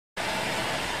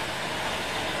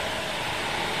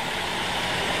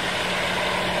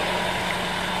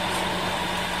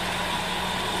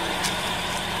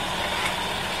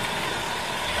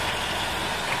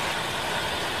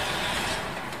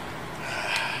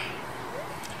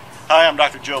Hi, I'm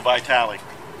Dr. Joe Vitale.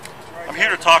 I'm here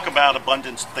to talk about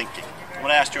abundance thinking. I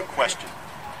want to ask you a question.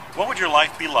 What would your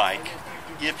life be like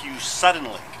if you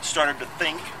suddenly started to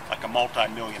think like a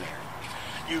multi-millionaire?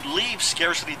 You'd leave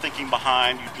scarcity thinking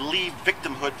behind, you'd leave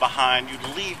victimhood behind,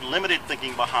 you'd leave limited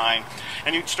thinking behind,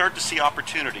 and you'd start to see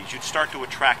opportunities, you'd start to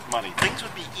attract money. Things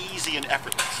would be easy and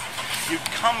effortless. You'd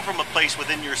come from a place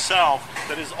within yourself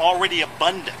that is already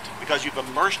abundant because you've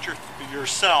immersed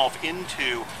yourself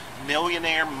into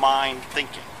millionaire mind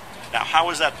thinking. Now, how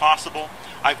is that possible?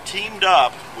 I've teamed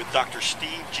up with Dr.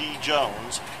 Steve G.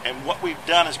 Jones, and what we've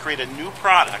done is create a new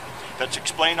product that's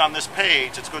explained on this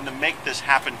page that's going to make this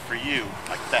happen for you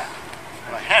like that.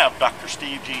 And I have Dr.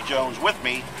 Steve G. Jones with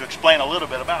me to explain a little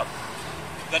bit about it.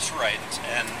 That's right,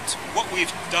 and what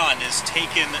we've done is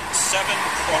taken 7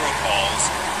 protocols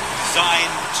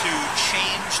designed to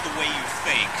change the way you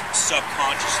think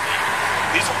subconsciously.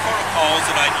 These are protocols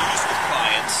that I've used with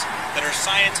clients that are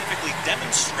scientifically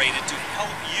demonstrated to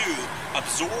help you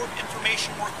absorb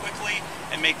information more quickly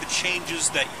and make the changes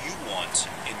that you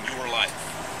want in your life.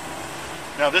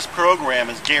 Now, this program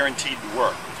is guaranteed to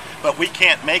work, but we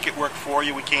can't make it work for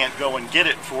you. We can't go and get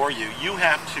it for you. You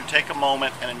have to take a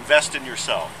moment and invest in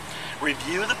yourself.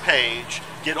 Review the page,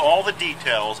 get all the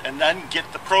details, and then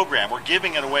get the program. We're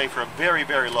giving it away for a very,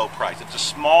 very low price. It's a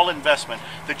small investment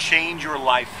to change your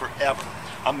life forever.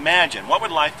 Imagine, what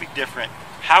would life be different?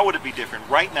 How would it be different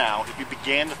right now if you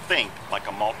began to think like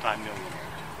a multi-millionaire?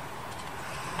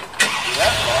 See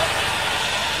that thought?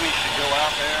 We should go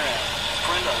out there and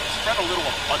spread a little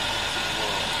abundance in the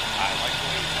world. I like the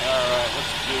way you think. All right,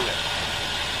 let's do it.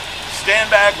 Stand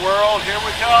back, world. Here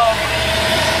we come.